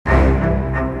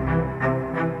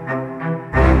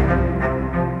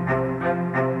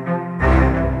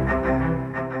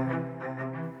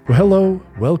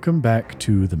welcome back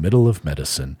to the Middle of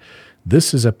Medicine.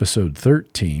 This is episode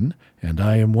 13, and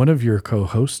I am one of your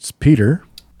co-hosts, Peter.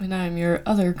 And I'm your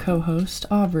other co-host,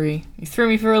 Aubrey. You threw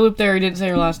me for a loop there, you didn't say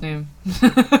your last name.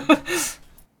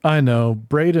 I know,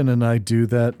 Braden and I do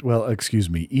that,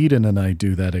 Eden and I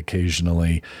do that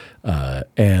occasionally,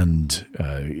 and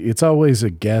it's always a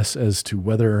guess as to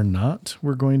whether or not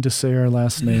we're going to say our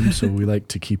last name, so we like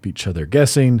to keep each other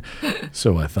guessing,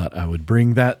 so I thought I would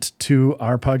bring that to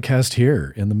our podcast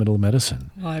here in the Middle of Medicine.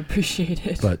 Well, I appreciate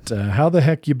it. But how the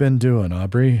heck you been doing,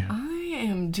 Aubrey? I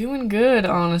am doing good,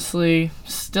 honestly.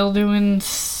 Still doing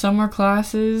summer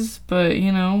classes, but,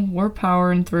 we're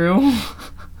powering through.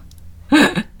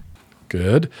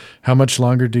 Good. How much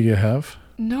longer do you have?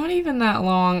 Not even that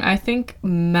long. I think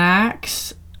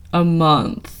max a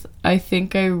month. I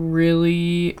think I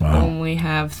really only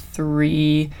have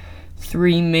three,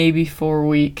 maybe 4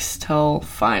 weeks till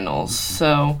finals.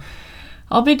 So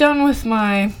I'll be done with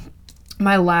my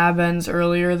lab ends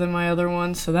earlier than my other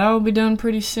one, so that will be done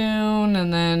pretty soon,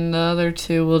 and then the other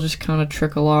two will just kind of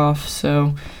trickle off.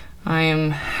 So I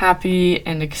am happy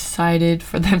and excited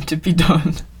for them to be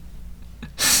done.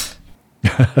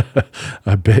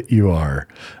 I bet you are.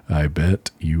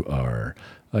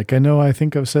 Like I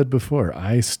think I've said before,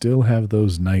 I still have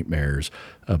those nightmares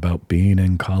about being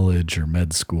in college or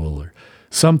med school or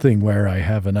something where I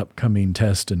have an upcoming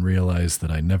test and realize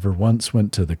that I never once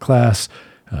went to the class,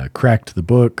 cracked the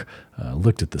book,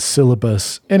 looked at the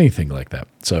syllabus, anything like that.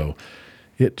 So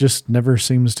it just never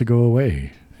seems to go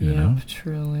away, you know?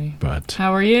 Truly. But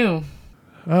how are you?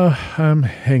 I'm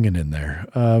hanging in there.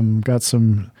 Got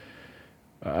some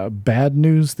bad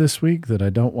news this week that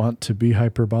I don't want to be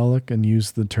hyperbolic and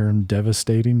use the term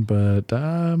devastating, but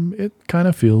it kind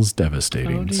of feels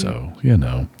devastating. So,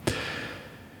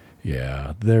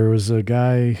 Yeah, there was a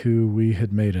guy who we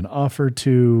had made an offer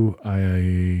to.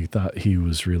 I thought he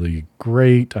was really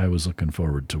great. I was looking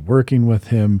forward to working with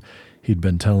him. He'd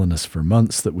been telling us for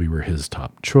months that we were his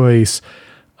top choice.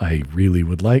 I really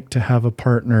would like to have a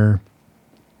partner.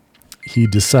 He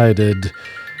decided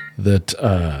that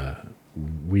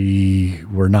we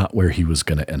were not where he was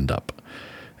going to end up.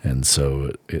 And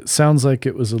so it sounds like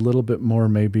it was a little bit more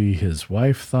maybe his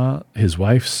wife's thoughts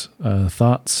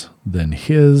than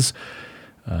his.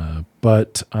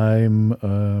 But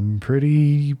I'm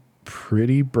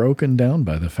pretty broken down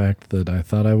by the fact that I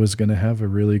thought I was going to have a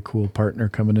really cool partner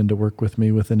coming in to work with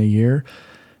me within a year.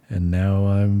 And now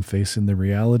I'm facing the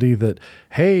reality that,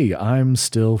 hey, I'm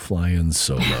still flying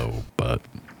solo, but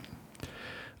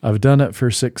I've done it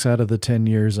for 6 out of the 10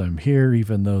 years I'm here,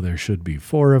 even though there should be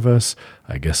 4 of us.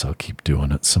 I guess I'll keep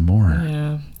doing it some more.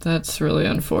 Yeah, that's really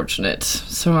unfortunate.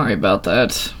 Sorry about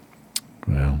that.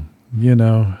 Well,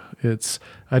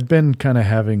 I'd been kind of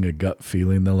having a gut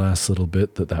feeling the last little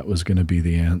bit that was going to be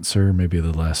the answer, maybe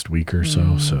the last week or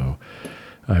so. So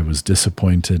I was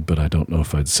disappointed, but I don't know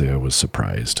if I'd say I was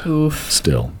surprised. Oof.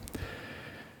 Still.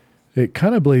 It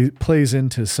kind of plays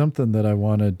into something that I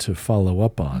wanted to follow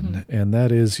up on, and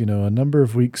that is, a number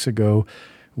of weeks ago,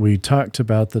 we talked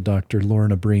about the Dr.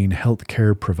 Lorna Breen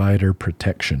Healthcare Provider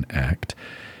Protection Act,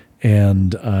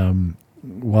 and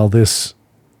while this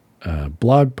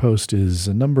blog post is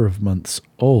a number of months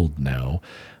old now,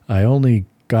 I only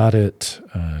got it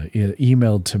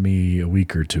emailed to me a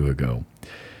week or two ago,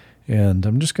 and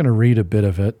I'm just going to read a bit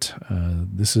of it.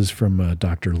 This is from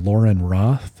Dr. Lauren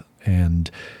Roth, and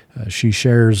she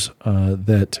shares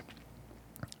that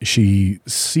she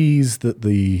sees that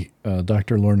the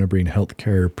Dr. Lorna Breen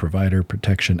Healthcare Provider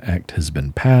Protection Act has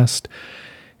been passed.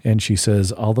 And she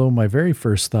says, although my very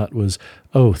first thought was,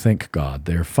 oh, thank God,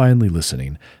 they're finally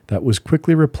listening, that was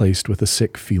quickly replaced with a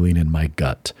sick feeling in my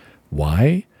gut.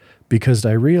 Why? Because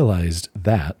I realized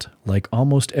that, like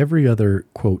almost every other,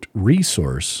 quote,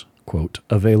 resource, quote,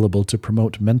 available to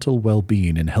promote mental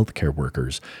well-being in healthcare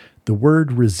workers, the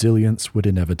word resilience would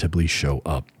inevitably show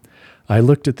up. I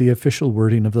looked at the official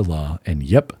wording of the law, and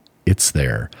yep, it's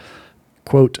there.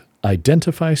 Quote,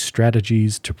 identify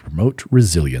strategies to promote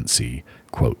resiliency.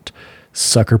 Quote,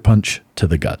 sucker punch to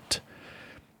the gut.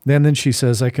 And then she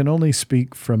says, I can only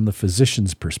speak from the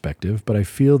physician's perspective, but I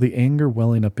feel the anger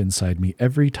welling up inside me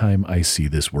every time I see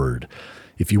this word.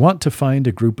 If you want to find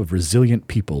a group of resilient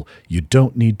people, you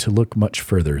don't need to look much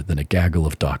further than a gaggle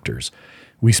of doctors.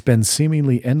 We spend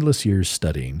seemingly endless years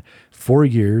studying, 4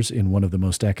 years in one of the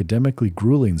most academically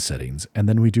grueling settings, and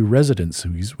then we do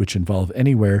residencies which involve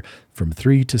anywhere from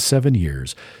 3 to 7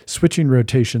 years, switching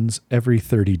rotations every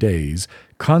 30 days,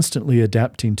 constantly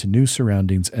adapting to new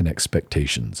surroundings and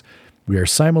expectations. We are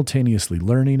simultaneously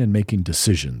learning and making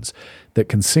decisions that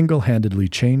can single-handedly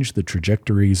change the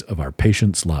trajectories of our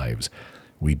patients' lives.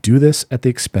 We do this at the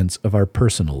expense of our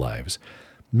personal lives.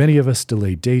 Many of us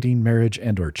delay dating, marriage,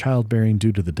 and/or childbearing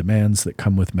due to the demands that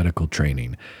come with medical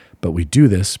training. But we do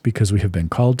this because we have been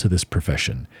called to this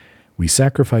profession. We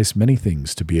sacrifice many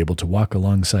things to be able to walk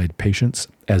alongside patients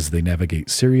as they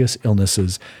navigate serious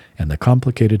illnesses and the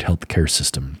complicated healthcare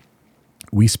system.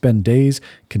 We spend days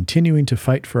continuing to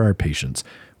fight for our patients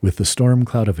with the storm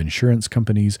cloud of insurance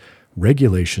companies,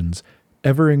 regulations,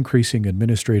 ever-increasing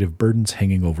administrative burdens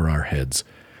hanging over our heads.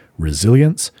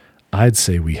 Resilience? I'd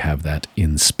say we have that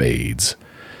in spades.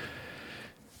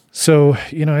 So,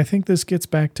 I think this gets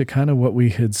back to kind of what we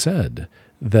had said,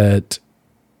 that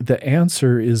the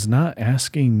answer is not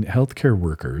asking healthcare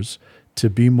workers to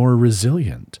be more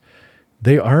resilient.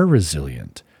 They are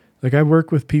resilient. Like, I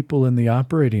work with people in the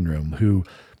operating room who,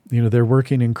 they're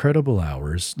working incredible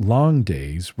hours, long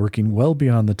days, working well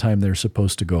beyond the time they're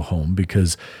supposed to go home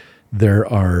because there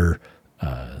are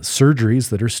surgeries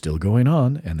that are still going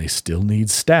on and they still need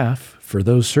staff for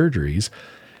those surgeries.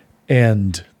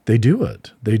 And they do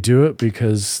it. They do it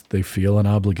because they feel an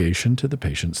obligation to the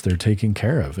patients they're taking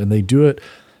care of. And they do it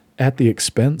at the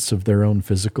expense of their own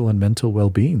physical and mental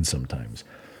well-being sometimes.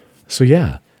 So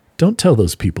yeah, don't tell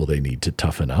those people they need to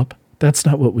toughen up. That's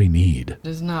not what we need. It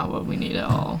is not what we need at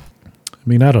all. I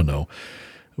mean, I don't know.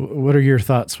 What are your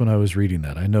thoughts when I was reading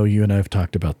that? I know you and I have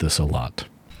talked about this a lot.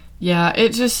 Yeah,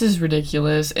 it just is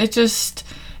ridiculous. It just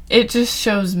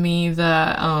shows me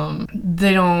that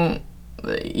they don't,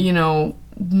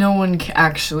 no one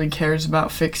actually cares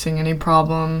about fixing any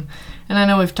problem. And I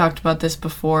know we've talked about this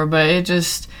before, but it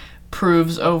just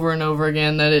proves over and over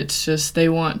again that it's just they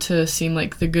want to seem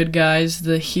like the good guys,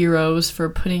 the heroes for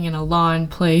putting in a law in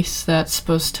place that's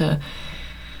supposed to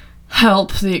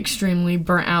help the extremely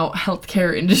burnt out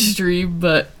healthcare industry,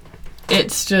 but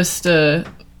it's just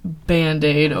a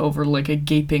Band-Aid over like a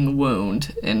gaping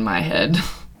wound in my head.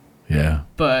 Yeah.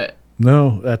 But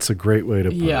no, that's a great way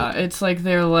to put it. Yeah, it's like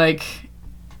they're like,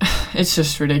 it's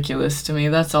just ridiculous to me.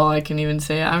 That's all I can even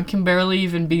say. I can barely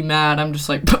even be mad. I'm just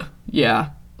like,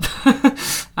 yeah.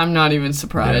 I'm not even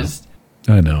surprised.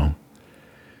 Yeah, I know.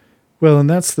 Well, and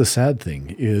that's the sad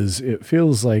thing, is it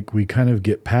feels like we kind of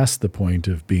get past the point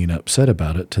of being upset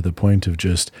about it to the point of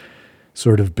just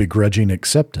sort of begrudging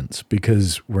acceptance,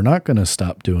 because we're not going to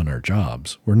stop doing our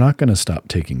jobs. We're not going to stop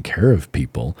taking care of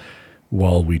people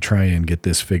while we try and get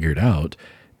this figured out.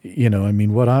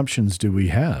 What options do we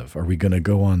have? Are we going to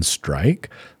go on strike?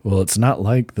 Well, it's not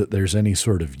like that there's any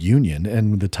sort of union.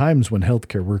 And the times when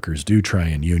healthcare workers do try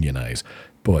and unionize,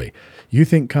 boy, you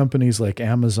think companies like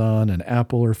Amazon and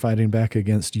Apple are fighting back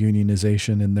against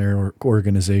unionization in their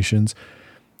organizations?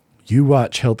 You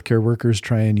watch healthcare workers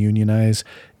try and unionize,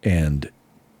 and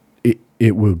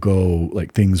it will go,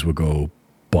 like, things will go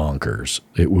bonkers.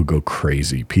 It will go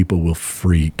crazy. People will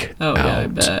freak out. Yeah, I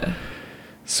bet.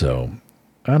 So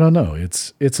I don't know.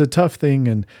 It's a tough thing.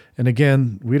 And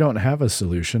again, we don't have a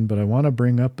solution, but I want to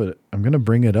bring up I'm going to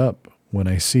bring it up when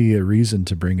I see a reason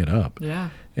to bring it up. Yeah.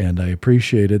 And I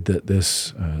appreciated that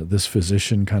this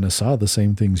physician kind of saw the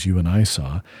same things you and I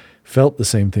saw, felt the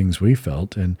same things we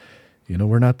felt. And,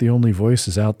 we're not the only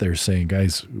voices out there saying,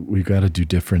 guys, we've got to do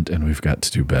different and we've got to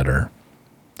do better.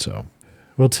 So,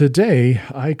 well, today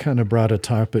I kind of brought a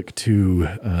topic to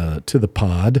the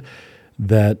pod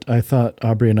that I thought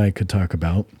Aubrey and I could talk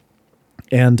about.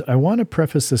 And I want to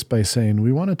preface this by saying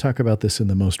we want to talk about this in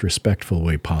the most respectful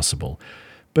way possible.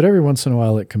 But every once in a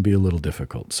while it can be a little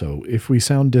difficult. So if we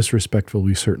sound disrespectful,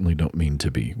 we certainly don't mean to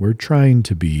be. We're trying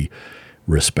to be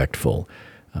respectful.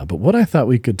 But what I thought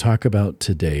we could talk about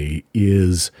today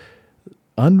is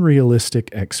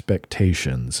unrealistic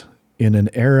expectations in an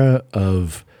era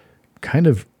of kind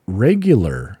of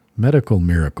regular medical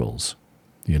miracles.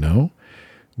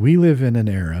 We live in an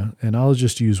era, and I'll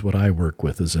just use what I work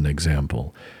with as an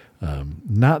example.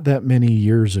 Not that many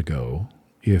years ago,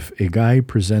 if a guy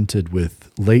presented with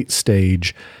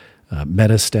late-stage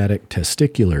metastatic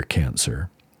testicular cancer,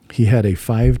 he had a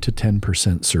 5 to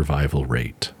 10% survival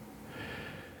rate.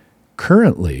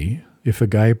 Currently, if a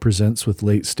guy presents with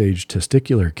late-stage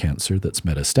testicular cancer that's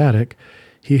metastatic,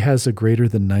 he has a greater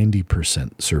than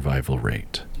 90% survival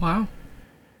rate. Wow.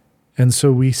 And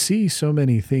so we see so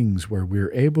many things where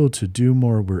we're able to do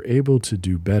more, we're able to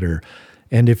do better.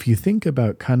 And if you think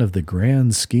about kind of the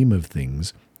grand scheme of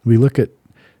things, we look at,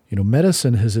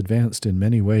 medicine has advanced in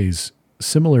many ways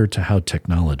similar to how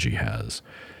technology has.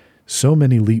 So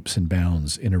many leaps and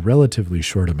bounds in a relatively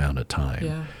short amount of time.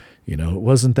 Yeah. It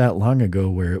wasn't that long ago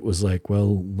where it was like,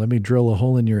 well, let me drill a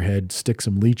hole in your head, stick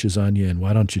some leeches on you, and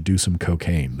why don't you do some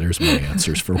cocaine? There's my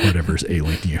answers for whatever's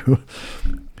ailing you.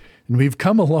 And we've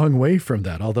come a long way from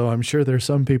that, although I'm sure there's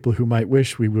some people who might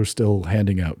wish we were still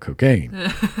handing out cocaine.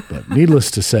 But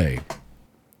needless to say,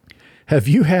 have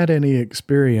you had any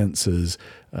experiences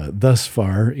thus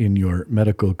far in your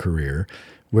medical career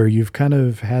where you've kind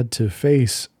of had to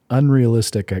face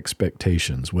unrealistic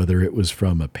expectations, whether it was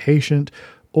from a patient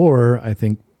or, I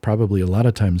think, probably a lot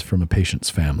of times from a patient's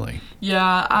family?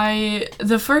 Yeah,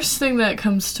 the first thing that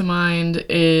comes to mind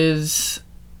is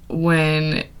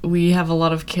when we have a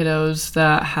lot of kiddos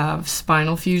that have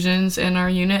spinal fusions in our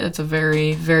unit. It's a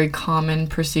very, very common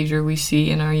procedure we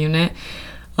see in our unit.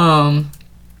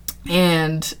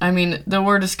 And I mean, the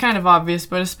word is kind of obvious,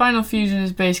 but a spinal fusion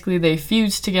is basically they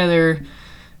fuse together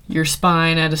your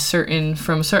spine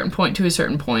from a certain point to a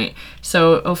certain point.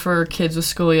 So for kids with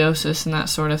scoliosis and that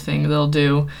sort of thing, they'll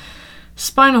do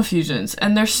spinal fusions,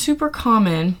 and they're super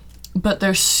common, but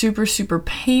they're super, super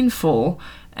painful.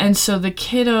 And so the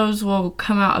kiddos will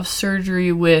come out of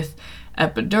surgery with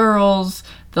epidurals,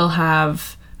 they'll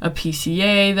have a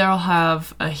PCA, they'll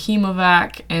have a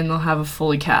hemovac, and they'll have a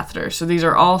Foley catheter. So these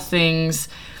are all things,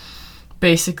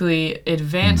 basically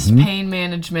advanced pain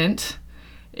management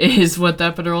is what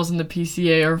the epidurals and the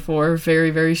PCA are for.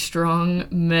 Very, very strong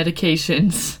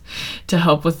medications to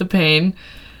help with the pain.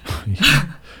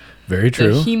 Very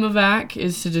true. The hemovac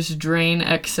is to just drain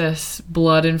excess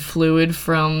blood and fluid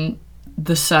from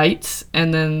the sites,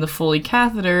 and then the Foley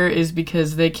catheter is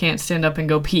because they can't stand up and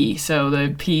go pee, so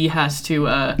the pee has to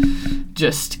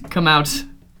just come out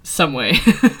some way.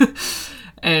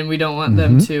 And we don't want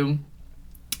them to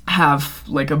have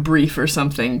like a brief or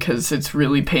something because it's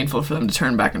really painful for them to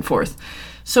turn back and forth.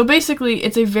 So basically,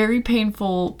 it's a very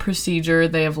painful procedure.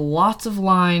 They have lots of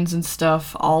lines and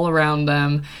stuff all around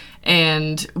them,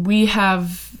 and we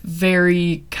have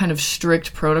very kind of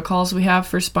strict protocols we have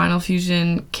for spinal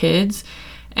fusion kids.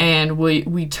 And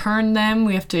we turn them,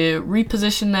 we have to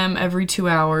reposition them every 2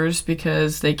 hours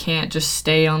because they can't just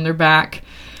stay on their back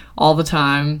all the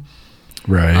time.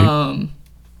 Right.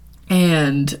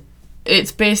 And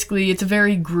it's a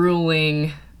very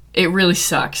grueling, it really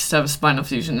sucks to have a spinal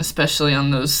fusion, especially on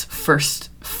those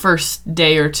first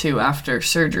day or two after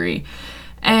surgery.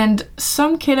 And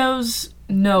some kiddos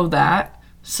know that.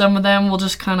 Some of them will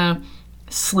just kind of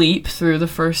sleep through the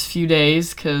first few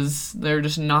days because they're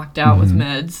just knocked out with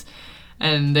meds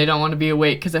and they don't want to be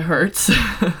awake because it hurts.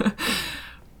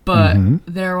 But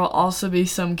there will also be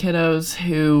some kiddos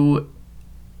who,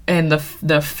 and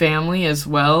the family as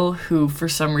well, who for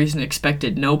some reason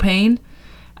expected no pain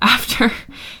after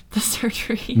the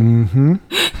surgery.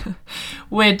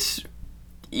 Which,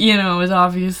 is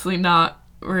obviously not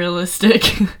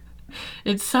realistic.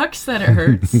 It sucks that it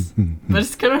hurts, but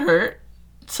it's gonna hurt.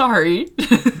 Sorry.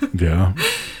 Yeah.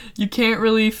 You can't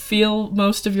really feel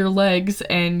most of your legs,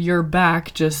 and your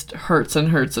back just hurts and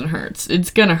hurts and hurts.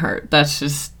 It's gonna hurt. That's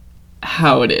just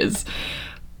how it is.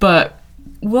 But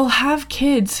we'll have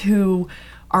kids who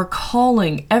are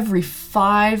calling every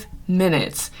 5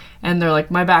 minutes, and they're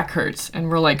like, my back hurts. And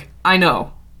we're like, I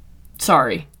know.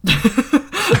 Sorry.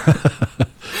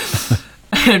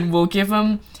 And we'll give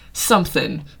them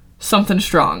something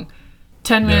strong.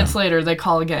 10 minutes later, they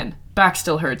call again. Back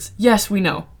still hurts. Yes, we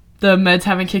know. The meds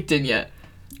haven't kicked in yet.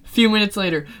 A few minutes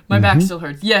later, my back still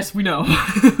hurts. Yes, we know.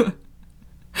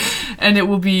 And it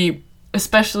will be,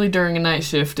 especially during a night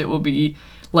shift, it will be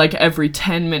like every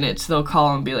 10 minutes they'll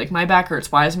call and be like, my back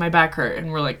hurts. Why does my back hurt?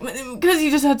 And we're like, because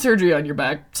you just had surgery on your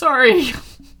back. Sorry.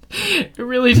 It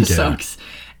really just sucks.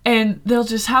 And they'll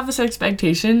just have this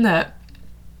expectation that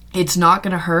it's not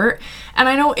going to hurt. And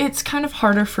I know it's kind of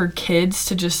harder for kids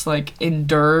to just like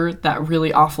endure that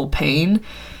really awful pain.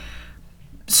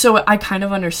 So I kind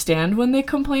of understand when they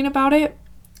complain about it.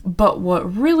 But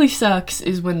what really sucks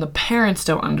is when the parents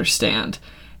don't understand.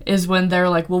 Is when they're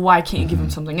like, well, why can't you give them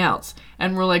something else?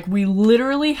 And we're like, we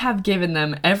literally have given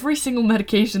them every single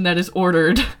medication that is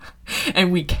ordered.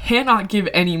 And we cannot give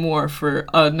any more for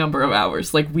a number of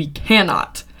hours. Like, we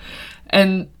cannot.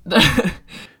 And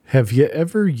have you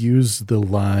ever used the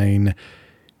line,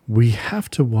 we have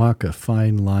to walk a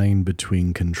fine line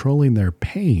between controlling their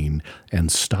pain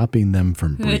and stopping them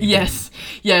from breathing?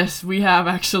 Yes, we have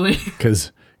actually.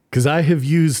 Because I have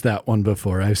used that one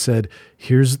before. I've said,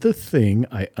 here's the thing.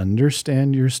 I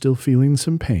understand you're still feeling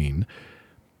some pain,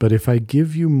 but if I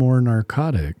give you more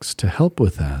narcotics to help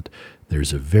with that,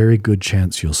 there's a very good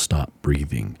chance you'll stop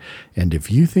breathing. And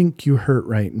if you think you hurt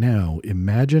right now,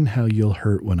 imagine how you'll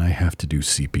hurt when I have to do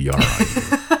CPR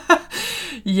on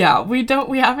you. Yeah,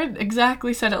 we haven't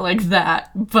exactly said it like that,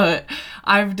 but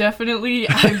I've definitely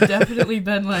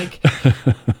been like,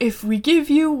 if we give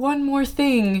you one more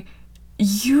thing,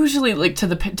 usually, like, to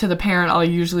the parent, I'll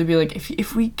usually be like,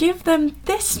 if we give them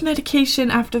this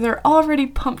medication after they're already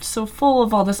pumped so full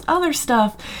of all this other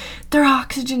stuff, their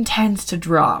oxygen tends to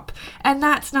drop. And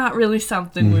that's not really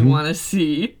something we want to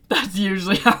see. That's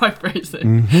usually how I phrase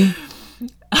it.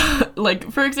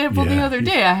 Like, for example, the other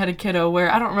day I had a kiddo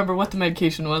where I don't remember what the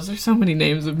medication was. There's so many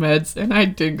names of meds, and I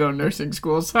did go to nursing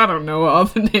school, so I don't know what all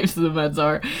the names of the meds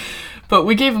are. But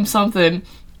we gave him something,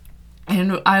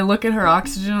 and I look at her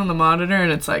oxygen on the monitor,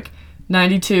 and it's like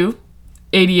 92,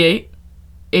 88,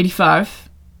 85,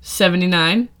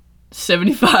 79,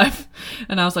 75.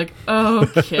 And I was like,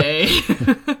 okay.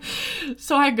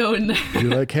 So I go in there.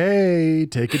 You're like, hey,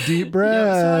 take a deep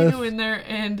breath. So I go in there,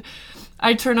 and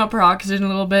I turn up her oxygen a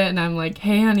little bit, and I'm like,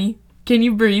 hey, honey, can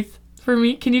you breathe for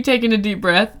me? Can you take in a deep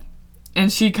breath?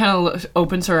 And she kind of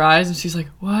opens her eyes, and she's like,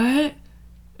 what?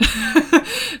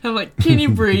 I'm like, can you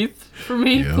breathe for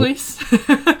me, please?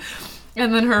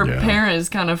 And then her parent is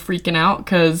kind of freaking out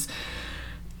because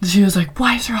she was like,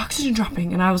 why is her oxygen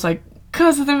dropping? And I was like,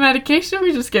 because of the medication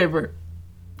we just gave her.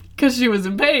 Because she was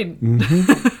in pain.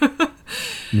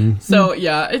 So,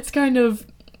 yeah, it's kind of...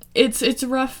 It's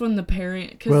rough when the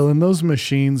parent... Well, and those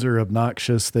machines are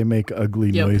obnoxious. They make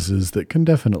ugly noises that can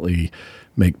definitely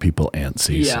make people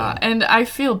antsy. Yeah, and I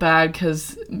feel bad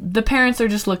because the parents are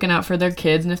just looking out for their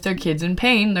kids, and if their kid's in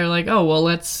pain, they're like, oh, well,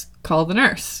 let's call the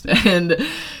nurse. And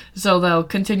so they'll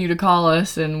continue to call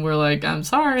us, and we're like, I'm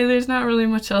sorry, there's not really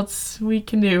much else we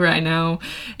can do right now.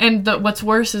 And what's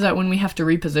worse is that when we have to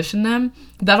reposition them,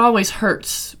 that always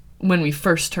hurts when we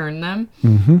first turn them.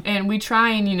 And we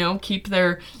try and, keep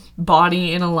their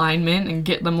body in alignment and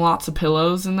get them lots of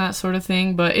pillows and that sort of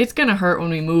thing, but it's gonna hurt when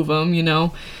we move them,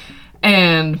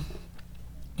 and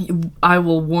I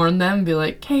will warn them and be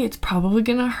like, hey, it's probably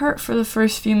gonna hurt for the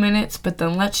first few minutes, but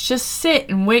then let's just sit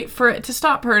and wait for it to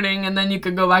stop hurting, and then you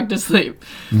could go back to sleep.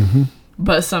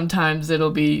 But sometimes it'll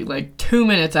be like 2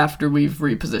 minutes after we've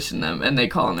repositioned them, and they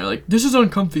call and they're like, this is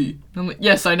uncomfy. I'm like,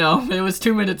 yes, I know, it was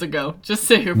 2 minutes ago, just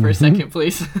sit here for a second,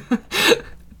 please.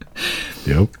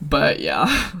 But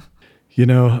yeah.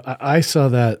 I saw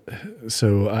that.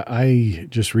 So I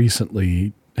just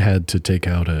recently had to take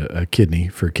out a kidney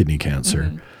for kidney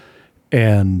cancer.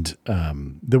 And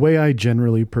the way I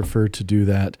generally prefer to do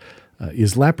that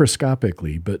is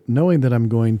laparoscopically, but knowing that I'm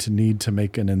going to need to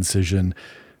make an incision,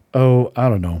 I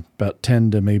don't know, about 10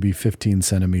 to maybe 15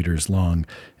 centimeters long.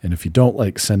 And if you don't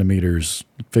like centimeters,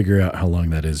 figure out how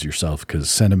long that is yourself, because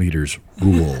centimeters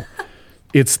rule.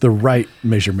 It's the right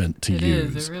measurement to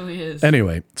use. It really is.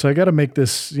 Anyway, so I got to make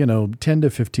this, 10 to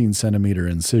 15 centimeter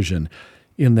incision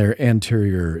in their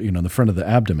anterior, the front of the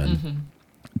abdomen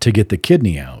to get the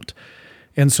kidney out.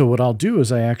 And so what I'll do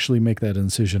is I actually make that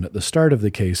incision at the start of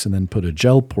the case and then put a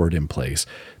gel port in place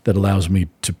that allows me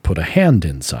to put a hand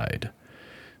inside.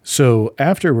 So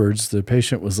afterwards, the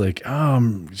patient was like,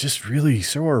 I'm just really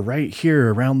sore right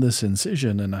here around this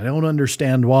incision, and I don't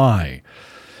understand why.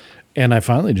 And I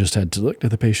finally just had to look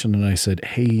at the patient and I said,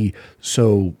 hey,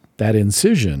 so that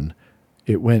incision,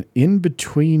 it went in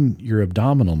between your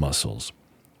abdominal muscles.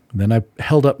 And then I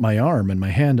held up my arm and my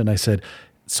hand and I said,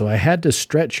 so I had to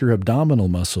stretch your abdominal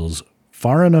muscles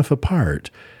far enough apart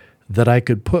that I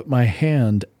could put my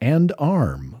hand and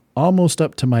arm almost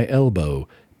up to my elbow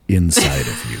inside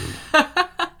of you.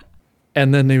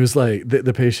 And then he was like,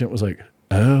 the patient was like,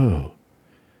 oh,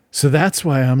 so that's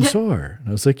why I'm sore. And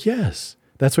I was like, yes.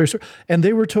 That's why you're sore. And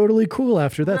they were totally cool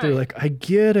after that. Right. They were like, I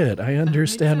get it. I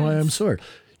understand why I'm sore.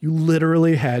 You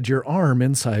literally had your arm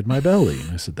inside my belly.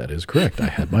 And I said, that is correct. I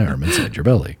had my arm inside your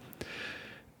belly.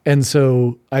 And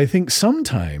so I think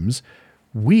sometimes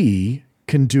we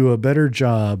can do a better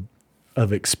job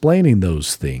of explaining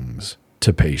those things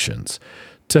to patients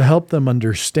to help them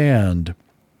understand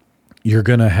you're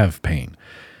going to have pain.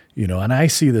 And I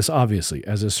see this obviously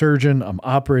as a surgeon. I'm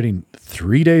operating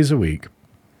 3 days a week.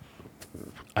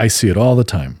 I see it all the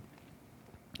time.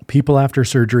 People after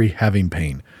surgery having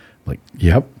pain. Like,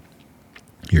 yep,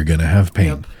 you're going to have pain.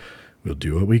 Yep. We'll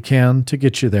do what we can to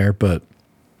get you there, but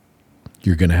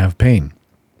you're going to have pain.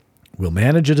 We'll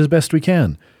manage it as best we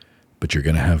can, but you're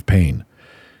going to have pain.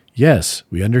 Yes,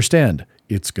 we understand.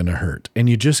 It's going to hurt. And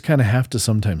you just kind of have to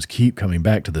sometimes keep coming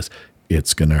back to this.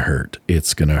 It's going to hurt.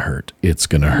 It's going to hurt. It's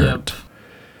going to hurt. Yep.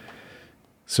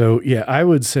 So, yeah, I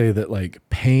would say that like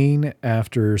pain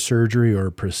after surgery or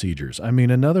procedures. I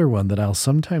mean, another one that I'll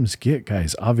sometimes get,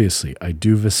 guys, obviously, I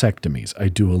do vasectomies. I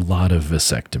do a lot of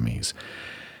vasectomies.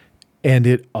 And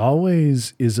it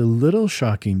always is a little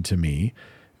shocking to me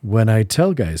when I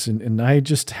tell guys, and I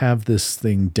just have this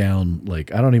thing down,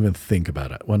 like I don't even think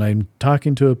about it. When I'm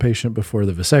talking to a patient before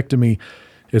the vasectomy,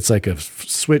 it's like a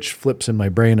switch flips in my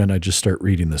brain and I just start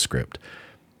reading the script.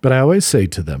 But I always say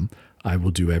to them, I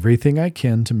will do everything I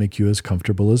can to make you as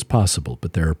comfortable as possible,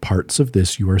 but there are parts of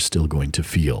this you are still going to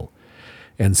feel.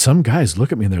 And some guys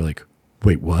look at me and they're like,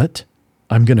 wait, what?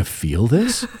 I'm going to feel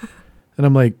this? And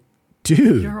I'm like,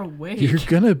 dude, you're awake. You're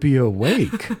going to be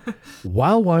awake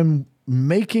while I'm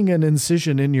making an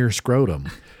incision in your scrotum,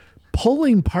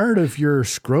 pulling part of your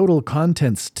scrotal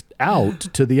contents out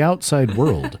to the outside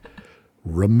world,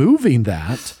 removing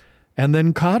that, and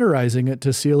then cauterizing it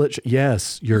to seal it.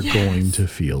 Yes, you're going to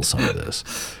feel some of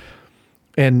this.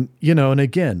 And, and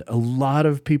again, a lot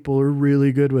of people are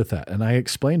really good with that. And I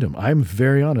explained to them, I'm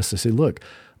very honest. I say, look,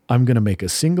 I'm going to make a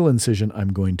single incision.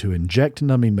 I'm going to inject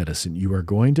numbing medicine. You are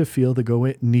going to feel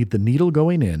need the needle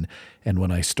going in. And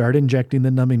when I start injecting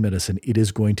the numbing medicine, it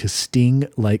is going to sting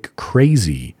like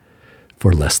crazy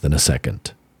for less than a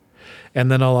second.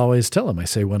 And then I'll always tell them, I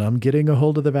say, when I'm getting a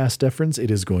hold of the vas deferens,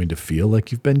 it is going to feel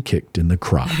like you've been kicked in the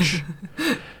crotch.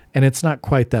 And it's not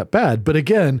quite that bad. But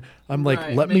again, I'm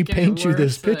like, let me paint you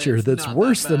this picture that's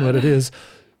worse than what it is,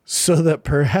 so that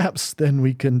perhaps then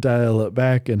we can dial it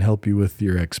back and help you with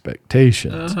your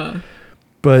expectations.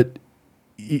 But,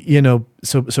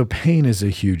 so pain is a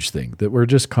huge thing that we're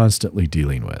just constantly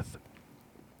dealing with.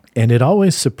 And it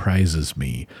always surprises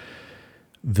me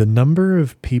the number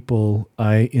of people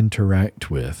I interact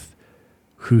with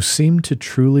who seem to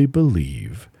truly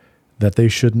believe that they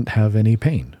shouldn't have any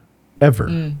pain,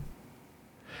 ever.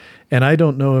 And I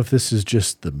don't know if this is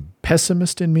just the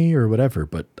pessimist in me or whatever,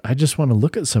 but I just want to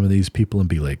look at some of these people and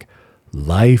be like,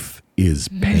 life is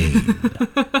pain.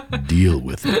 Deal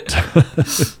with it.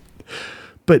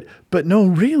 But no,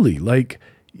 really, like,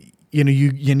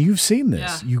 you've seen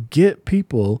this. Yeah. You get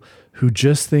people who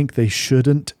just think they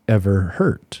shouldn't ever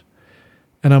hurt.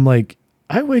 And I'm like,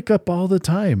 I wake up all the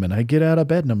time and I get out of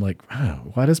bed and I'm like,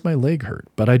 why does my leg hurt?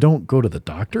 But I don't go to the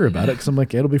doctor about it because I'm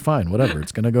like, it'll be fine, whatever,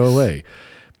 it's going to go away.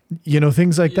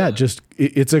 Things like that. Just,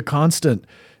 it's a constant,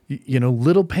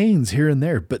 little pains here and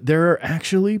there. But there are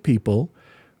actually people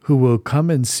who will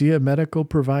come and see a medical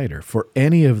provider for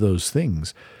any of those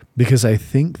things because I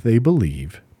think they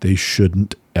believe they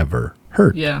shouldn't ever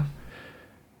hurt. Yeah.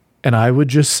 And I would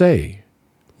just say,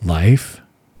 life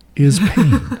is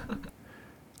pain.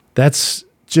 That's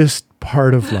just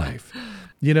part of life.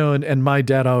 And my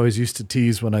dad always used to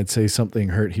tease when I'd say something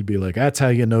hurt. He'd be like, that's how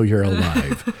you know you're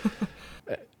alive.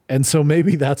 And so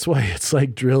maybe that's why it's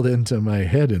like drilled into my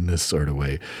head in this sort of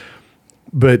way.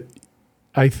 But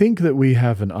I think that we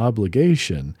have an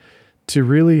obligation to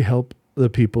really help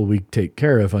the people we take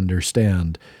care of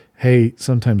understand, hey,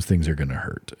 sometimes things are going to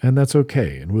hurt, and that's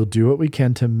okay. And we'll do what we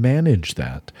can to manage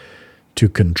that, to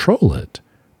control it,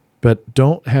 but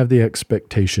don't have the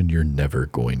expectation you're never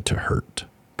going to hurt,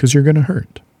 because you're going to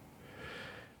hurt.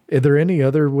 Are there any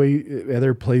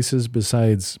other places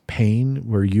besides pain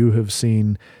where you have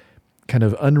seen kind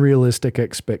of unrealistic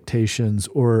expectations,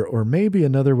 or maybe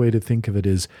another way to think of it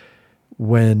is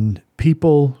when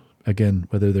people, again,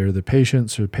 whether they're the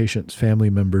patients or patients' family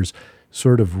members,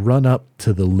 sort of run up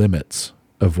to the limits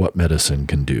of what medicine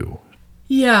can do?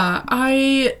 Yeah,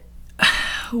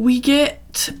 we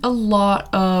get a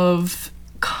lot of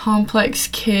complex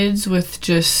kids with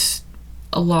just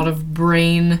a lot of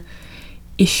brain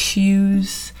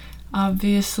issues.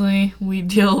 Obviously, we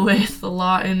deal with a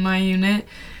lot in my unit.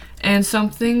 And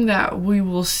something that we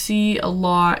will see a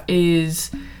lot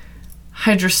is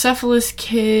hydrocephalus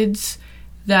kids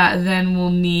that then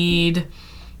will need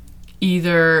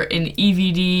either an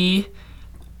EVD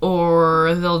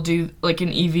or they'll do like an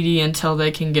EVD until they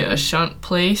can get a shunt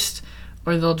placed,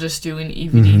 or they'll just do an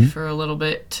EVD for a little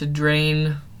bit to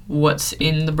drain what's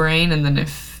in the brain, and then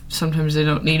if sometimes they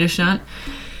don't need a shunt.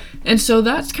 And so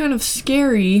that's kind of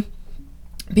scary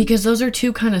because those are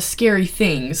two kind of scary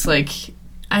things. Like,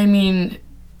 I mean,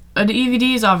 an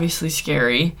EVD is obviously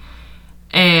scary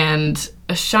and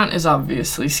a shunt is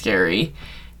obviously scary,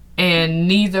 and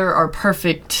neither are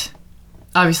perfect.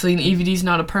 Obviously, an EVD is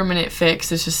not a permanent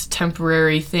fix. It's just a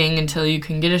temporary thing until you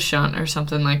can get a shunt or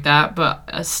something like that. But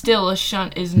still, a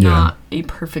shunt is not a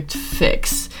perfect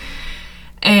fix.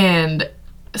 And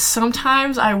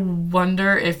sometimes I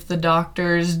wonder if the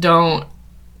doctors don't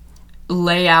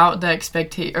lay out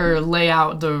lay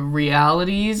out the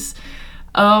realities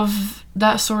of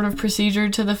that sort of procedure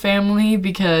to the family,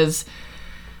 because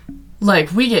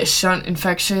like we get shunt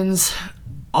infections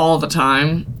all the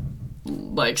time,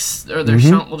 or their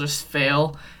shunt will just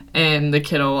fail and the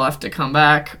kiddo will have to come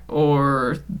back,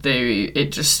 or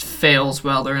it just fails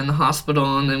while they're in the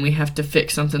hospital and then we have to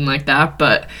fix something like that.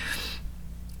 But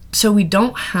so we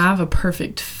don't have a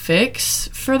perfect fix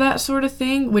for that sort of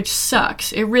thing, which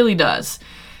sucks. It really does.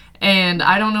 And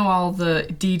I don't know all the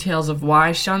details of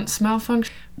why shunts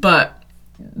malfunction, but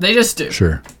they just do.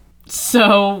 Sure.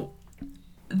 So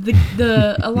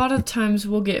a lot of times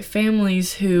we'll get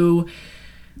families who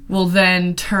will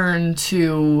then turn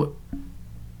to,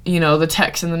 the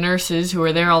techs and the nurses who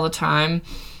are there all the time.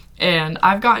 And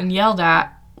I've gotten yelled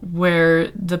at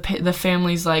where the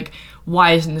family's like,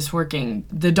 why isn't this working?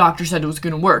 The doctor said it was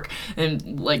going to work.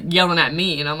 And, like, yelling at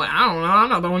me. And I'm like, I don't know. I'm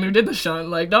not the one who did the shunt.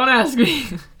 Like, don't ask me.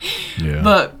 Yeah.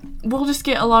 But we'll just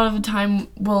get a lot of the time,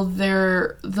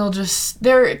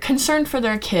 they're concerned for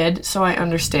their kid, so I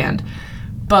understand.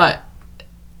 But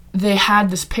they had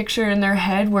this picture in their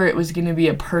head where it was going to be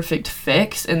a perfect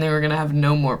fix and they were going to have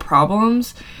no more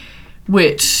problems,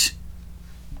 which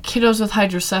kiddos with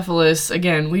hydrocephalus,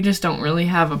 again, we just don't really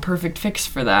have a perfect fix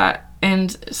for that.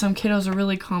 And some kiddos are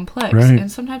really complex, right.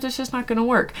 And sometimes it's just not going to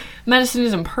work. Medicine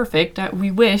isn't perfect. We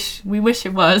wish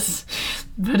it was,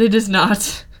 but it is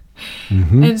not.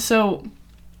 Mm-hmm. And so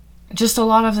just a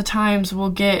lot of the times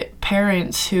we'll get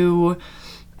parents who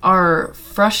are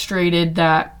frustrated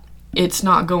that it's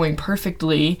not going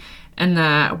perfectly and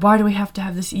that, why do we have to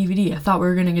have this EVD? I thought we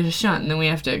were going to get a shunt. And then we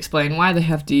have to explain why they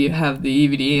have to have the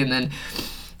EVD, and then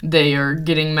they are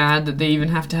getting mad that they even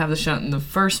have to have the shunt in the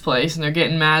first place, and they're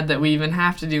getting mad that we even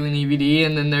have to do an EVD,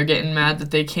 and then they're getting mad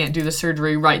that they can't do the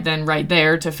surgery right then, right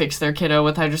there to fix their kiddo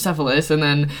with hydrocephalus, and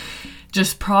then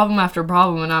just problem after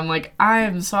problem. And I'm like, I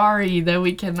am sorry that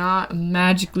we cannot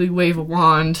magically wave a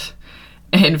wand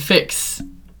and fix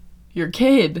your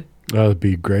kid. That would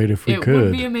be great if we could. It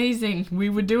would be amazing. We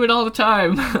would do it all the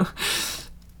time.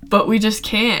 But we just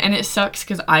can't, and it sucks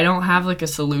because I don't have, like, a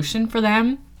solution for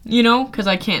them. Because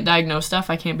I can't diagnose stuff.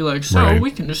 I can't be like, right.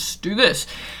 We can just do this.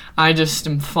 I just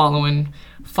am following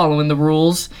the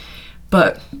rules.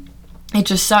 But it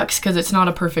just sucks because it's not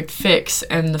a perfect fix,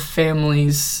 and the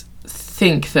families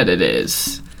think that it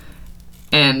is.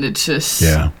 And it's just...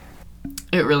 Yeah.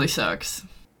 It really sucks.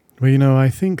 Well, I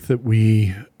think that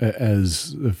we,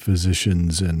 as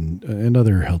physicians and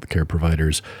other healthcare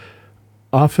providers,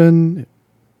 often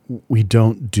we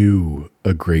don't do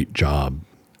a great job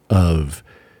of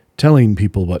telling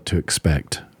people what to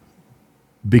expect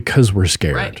because we're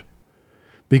scared. Right.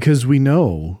 Because we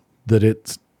know that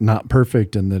it's not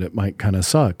perfect and that it might kind of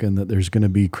suck and that there's going to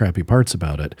be crappy parts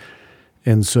about it.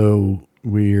 And so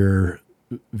we're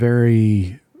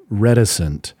very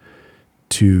reticent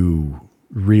to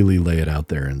really lay it out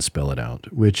there and spell it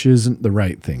out, which isn't the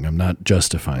right thing. I'm not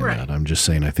justifying Right. that. I'm just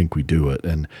saying I think we do it.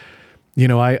 And,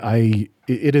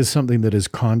 it is something that is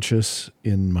conscious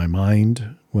in my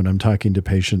mind when I'm talking to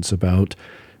patients about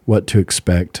what to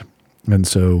expect. And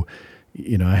so,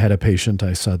 I had a patient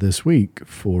I saw this week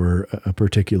for a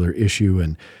particular issue,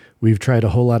 and we've tried a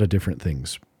whole lot of different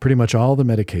things. Pretty much all the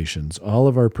medications, all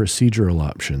of our procedural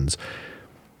options,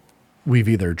 we've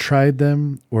either tried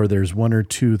them or there's one or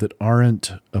two that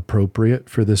aren't appropriate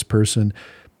for this person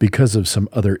because of some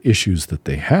other issues that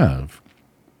they have.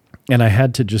 And I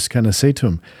had to just kind of say to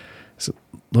him,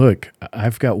 look,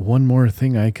 I've got one more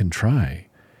thing I can try,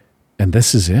 and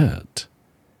this is it.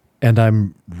 And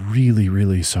I'm really,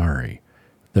 really sorry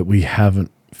that we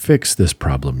haven't fixed this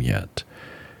problem yet.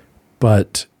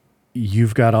 But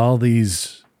you've got all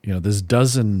these, this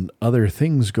dozen other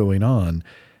things going on,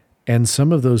 and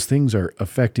some of those things are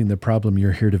affecting the problem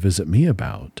you're here to visit me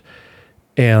about.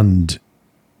 And,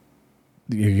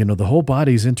 the whole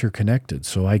body's interconnected,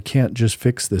 so I can't just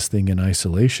fix this thing in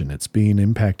isolation. It's being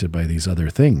impacted by these other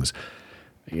things.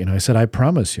 I said, I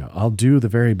promise you, I'll do the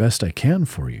very best I can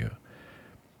for you,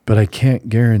 but I can't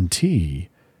guarantee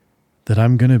that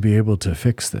I'm going to be able to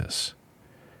fix this.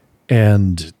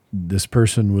 And this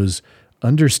person was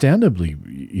understandably,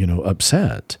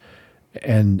 upset.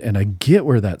 And I get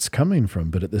where that's coming from,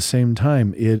 but at the same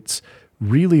time, it's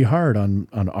really hard on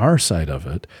our side of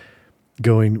it,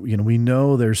 going, we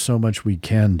know there's so much we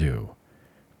can do,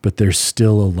 but there's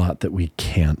still a lot that we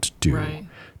can't do, right.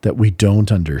 that we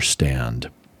don't understand,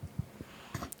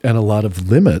 and a lot of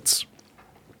limits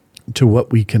to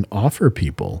what we can offer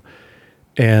people.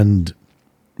 And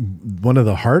one of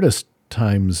the hardest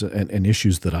times and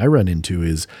issues that I run into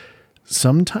is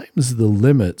sometimes the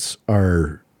limits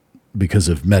are because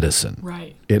of medicine.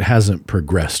 Right. It hasn't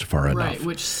progressed far Right, enough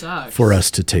which sucks. for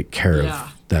us to take care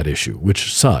of that issue,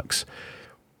 which sucks.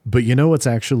 But what's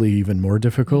actually even more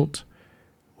difficult?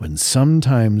 When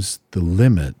sometimes the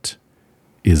limit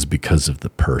is because of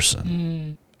the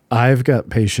person. I've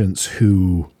got patients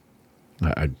who,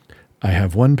 I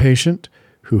have one patient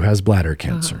who has bladder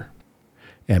cancer.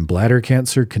 And bladder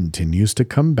cancer continues to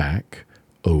come back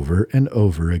over and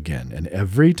over again. And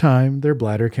every time their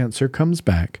bladder cancer comes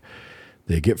back,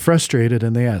 they get frustrated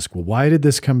and they ask, well, why did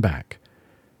this come back?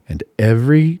 And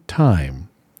every time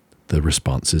the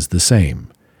response is the same.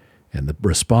 And the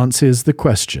response is the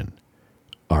question,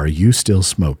 are you still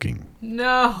smoking?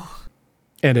 No.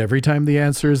 And every time the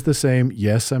answer is the same,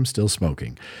 yes, I'm still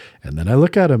smoking. And then I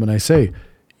look at them and I say,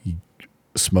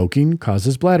 smoking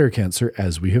causes bladder cancer,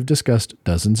 as we have discussed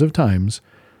dozens of times.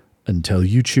 Until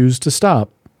you choose to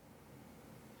stop,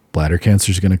 bladder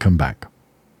cancer is going to come back.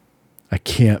 I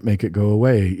can't make it go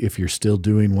away if you're still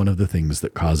doing one of the things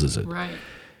that causes it. Right.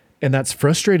 And that's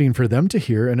frustrating for them to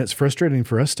hear, and it's frustrating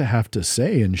for us to have to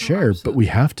say and share, but we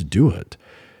have to do it.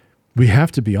 We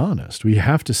have to be honest. We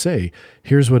have to say,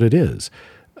 here's what it is.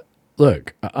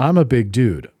 Look, I'm a big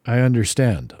dude. I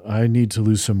understand. I need to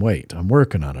lose some weight. I'm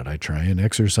working on it. I try and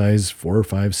exercise 4,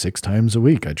 5, 6 times a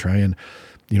week. I try and,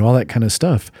 all that kind of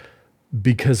stuff,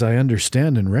 because I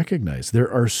understand and recognize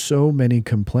there are so many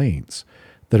complaints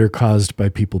that are caused by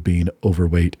people being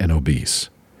overweight and obese.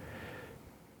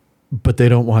 But they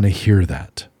don't want to hear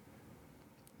that.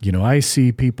 I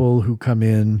see people who come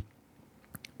in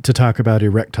to talk about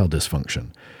erectile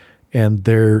dysfunction, and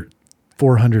they're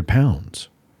 400 pounds.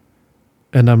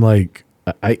 And I'm like,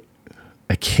 I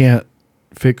can't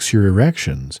fix your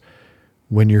erections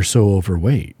when you're so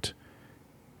overweight.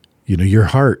 Your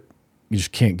heart, you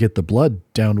just can't get the blood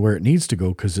down where it needs to go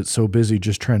because it's so busy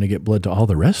just trying to get blood to all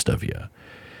the rest of you.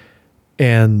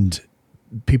 And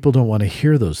people don't want to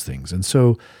hear those things. And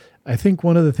so I think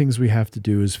one of the things we have to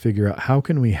do is figure out how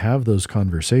can we have those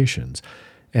conversations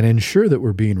and ensure that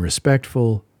we're being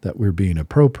respectful, that we're being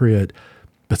appropriate.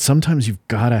 But sometimes you've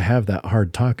got to have that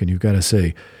hard talk and you've got to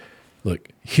say, look,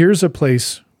 here's a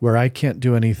place where I can't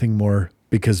do anything more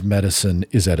because medicine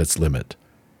is at its limit.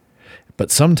 But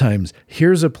sometimes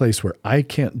here's a place where I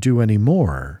can't do any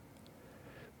more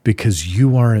because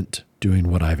you aren't doing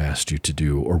what I've asked you to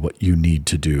do or what you need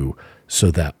to do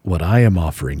so that what I am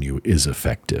offering you is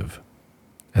effective.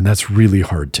 And that's really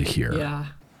hard to hear. Yeah.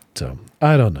 So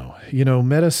I don't know.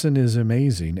 Medicine is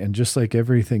amazing. And just like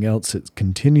everything else, it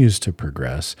continues to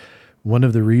progress. One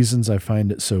of the reasons I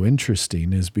find it so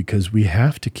interesting is because we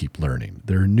have to keep learning.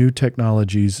 There are new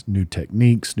technologies, new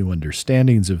techniques, new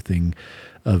understandings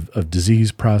of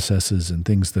disease processes and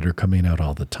things that are coming out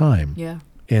all the time. Yeah.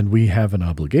 And we have an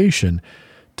obligation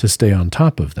to stay on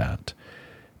top of that.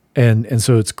 And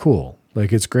so it's cool.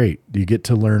 Like, it's great. You get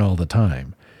to learn all the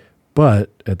time. But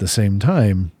at the same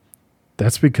time,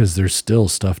 that's because there's still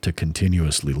stuff to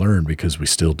continuously learn because we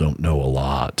still don't know a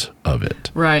lot of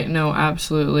it. Right. No,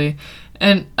 absolutely.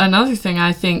 And another thing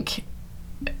I think,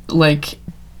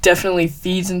 definitely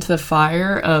feeds into the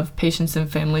fire of patients and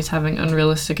families having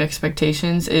unrealistic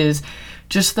expectations is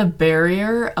just the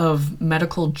barrier of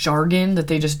medical jargon that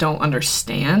they just don't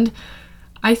understand.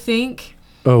 I think.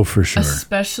 Oh, for sure.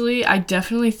 Especially, I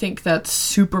definitely think that's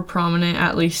super prominent,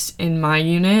 at least in my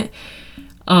unit.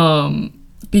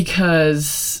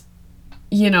 Because,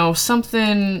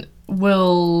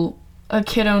 a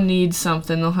kiddo needs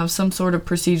something, they'll have some sort of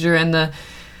procedure, and the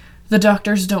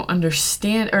doctors don't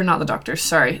understand, or not the doctors,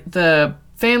 sorry, the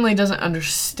family doesn't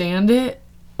understand it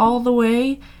all the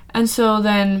way, and so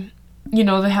then,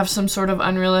 they have some sort of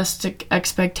unrealistic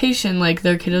expectation, like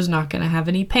their kiddo's not going to have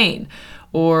any pain,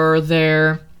 or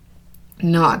they're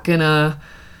not going to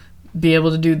be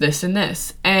able to do this and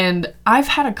this. And I've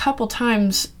had a couple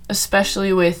times,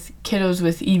 especially with kiddos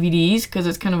with EVDs, because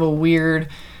it's kind of a weird,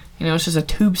 it's just a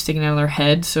tube sticking out of their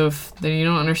head. So if you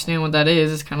don't understand what that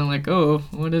is, it's kind of like, oh,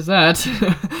 what is that?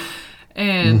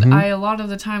 And I, a lot of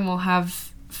the time, will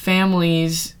have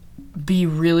families be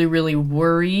really, really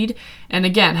worried. And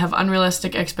again, have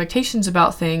unrealistic expectations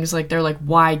about things. Like, they're like,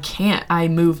 why can't I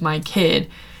move my kid?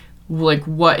 Like,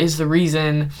 what is the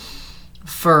reason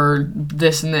for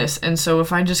this and this? And so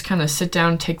if I just kind of sit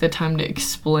down, take the time to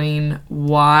explain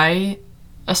why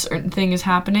a certain thing is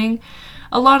happening,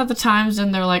 a lot of the times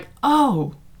then they're like,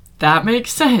 oh, that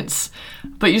makes sense.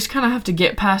 But you just kind of have to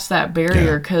get past that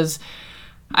barrier, because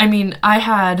I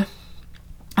had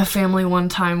a family one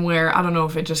time where, I don't know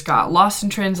if it just got lost in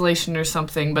translation or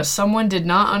something, but someone did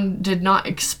not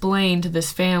explain to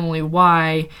this family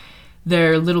why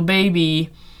their little baby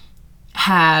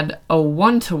had a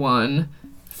 1-to-1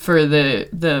 for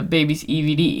the baby's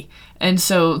EVD. And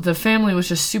so the family was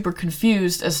just super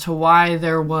confused as to why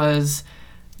there was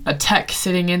a tech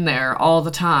sitting in there all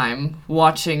the time,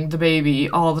 watching the baby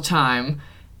all the time,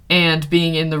 and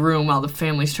being in the room while the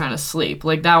family's trying to sleep.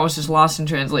 Like, that was just lost in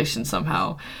translation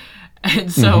somehow.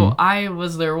 And so I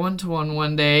was there 1-to-1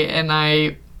 one day, and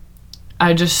I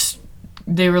just,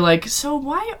 they were like, so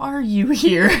why are you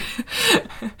here?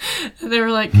 And they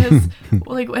were like, because,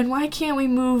 and why can't we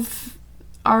move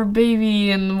our baby,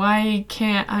 and why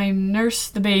can't I nurse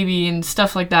the baby, and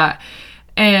stuff like that.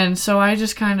 And so I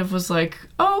just kind of was like,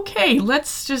 okay,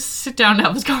 let's just sit down and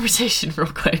have this conversation real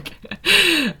quick.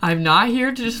 I'm not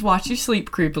here to just watch you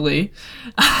sleep creepily.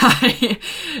 I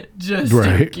just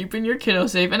am keeping your kiddo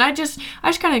safe. And I just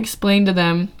kind of explained to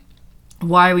them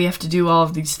why we have to do all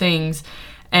of these things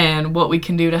and what we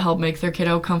can do to help make their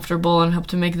kiddo comfortable and help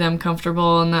to make them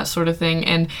comfortable and that sort of thing.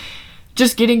 And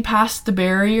just getting past the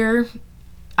barrier,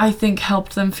 I think,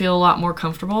 helped them feel a lot more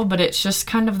comfortable. But it's just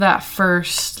kind of that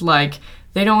first, like,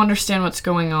 they don't understand what's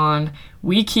going on.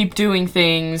 We keep doing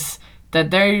things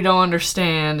that they don't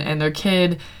understand, and their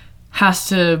kid has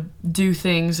to do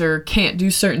things or can't do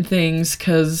certain things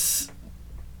because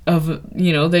of,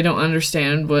 they don't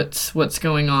understand what's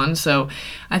going on. So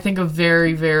I think a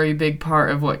very, very big part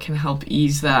of what can help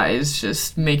ease that is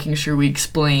just making sure we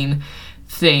explain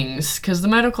things. Because the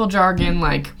medical jargon,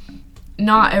 like,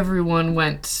 not everyone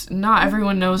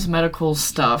knows medical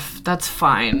stuff. That's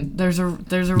fine. There's a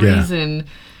reason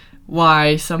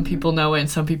why some people know it and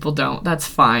some people don't. That's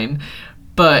fine.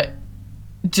 But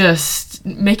just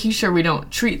making sure we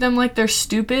don't treat them like they're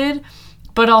stupid,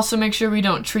 but also make sure we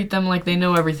don't treat them like they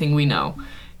know everything we know,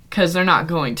 because they're not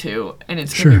going to, and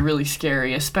it's going to be really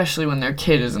scary, especially when their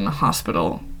kid is in the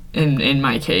hospital, in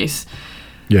my case.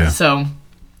 Yeah. So,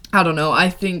 I don't know. I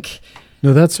think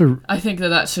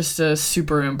that's just a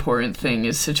super important thing,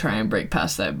 is to try and break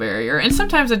past that barrier. And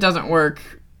sometimes it doesn't work.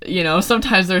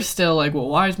 Sometimes they're still like, well,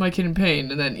 why is my kid in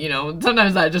pain? And then,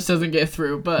 sometimes that just doesn't get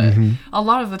through. But a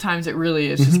lot of the times it really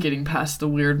is just getting past the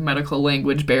weird medical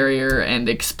language barrier and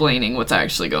explaining what's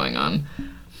actually going on.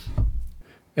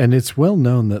 And it's well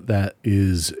known that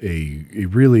is a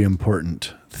really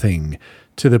important thing,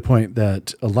 to the point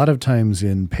that a lot of times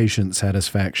in patient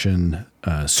satisfaction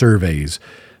surveys,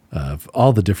 of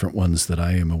all the different ones that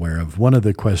I am aware of, one of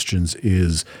the questions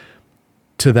is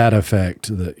to that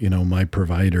effect, that, my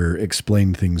provider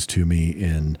explained things to me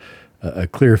in a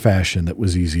clear fashion that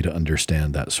was easy to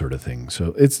understand, that sort of thing.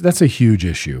 So that's a huge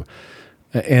issue.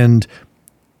 And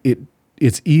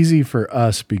it's easy for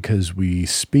us, because we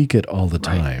speak it all the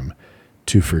time,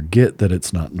 to forget that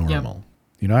it's not normal.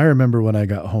 Yep. I remember when I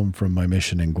got home from my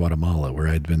mission in Guatemala, where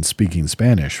I'd been speaking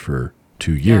Spanish for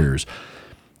 2 years,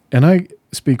 and I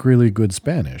speak really good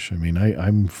Spanish. I mean,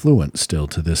 I'm fluent still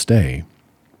to this day.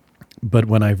 But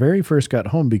when I very first got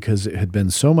home, because it had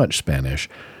been so much Spanish,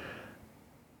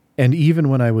 and even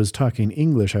when I was talking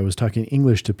English, I was talking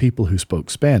English to people who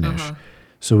spoke Spanish.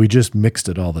 So we just mixed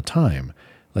it all the time.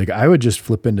 Like, I would just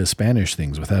flip into Spanish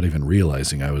things without even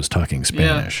realizing I was talking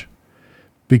Spanish,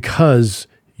 because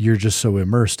you're just so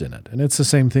immersed in it. And it's the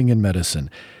same thing in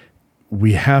medicine.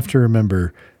 We have to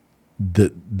remember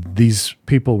that these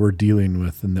people we're dealing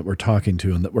with and that we're talking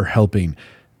to and that we're helping,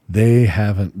 they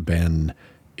haven't been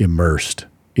immersed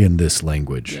in this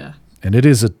language. Yeah. And it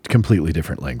is a completely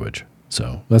different language.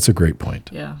 So that's a great point.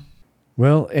 Yeah.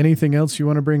 Well, anything else you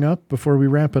want to bring up before we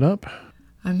wrap it up?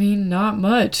 I mean, not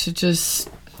much. It just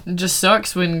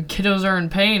sucks when kiddos are in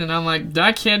pain and I'm like,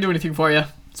 I can't do anything for you.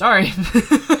 Sorry.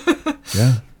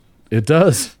 Yeah, it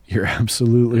does. You're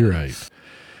absolutely right.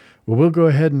 Well, we'll go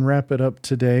ahead and wrap it up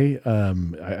today.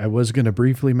 I was going to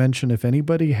briefly mention, if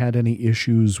anybody had any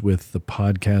issues with the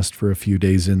podcast for a few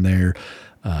days in there,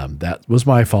 that was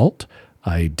my fault.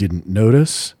 I didn't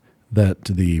notice that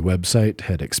the website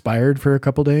had expired for a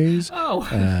couple days.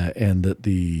 And that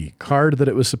the card that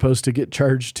it was supposed to get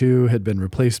charged to had been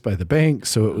replaced by the bank,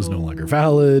 so it was no longer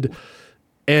valid.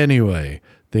 Anyway,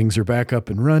 things are back up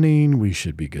and running. We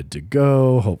should be good to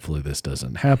go. Hopefully this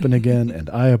doesn't happen again, and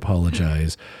I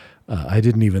apologize. I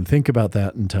didn't even think about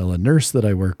that until a nurse that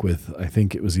I work with, I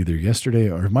think it was either yesterday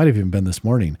or it might have even been this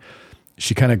morning,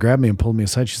 she kind of grabbed me and pulled me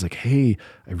aside. She's like, hey,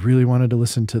 I really wanted to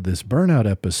listen to this burnout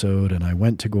episode, and I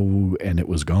went to go and it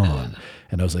was gone.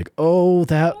 And I was like, oh,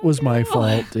 that was my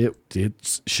fault.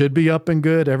 It should be up and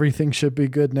good. Everything should be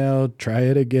good now. Try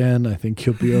it again. I think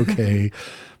you'll be okay.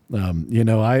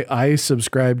 I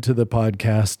subscribe to the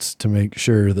podcasts to make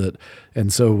sure that,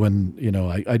 and so when,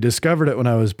 I discovered it when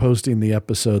I was posting the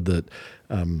episode that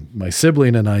my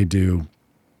sibling and I do,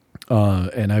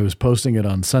 and I was posting it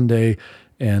on Sunday,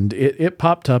 and it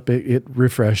popped up, it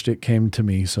refreshed, it came to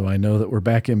me. So I know that we're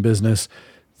back in business.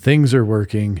 Things are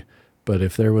working, but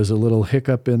if there was a little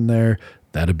hiccup in there,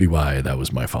 that'd be why. That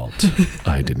was my fault.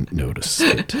 I didn't notice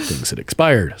that things had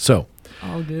expired. So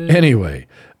all good. Anyway,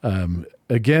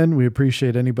 again, we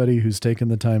appreciate anybody who's taken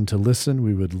the time to listen.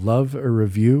 We would love a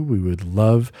review. We would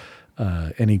love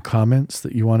any comments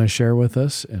that you want to share with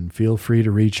us, and feel free to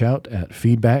reach out at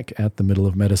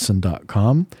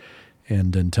feedback@themiddleofmedicine.com.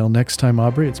 And until next time,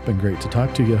 Aubrey, it's been great to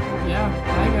talk to you. Yeah.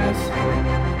 Bye, guys.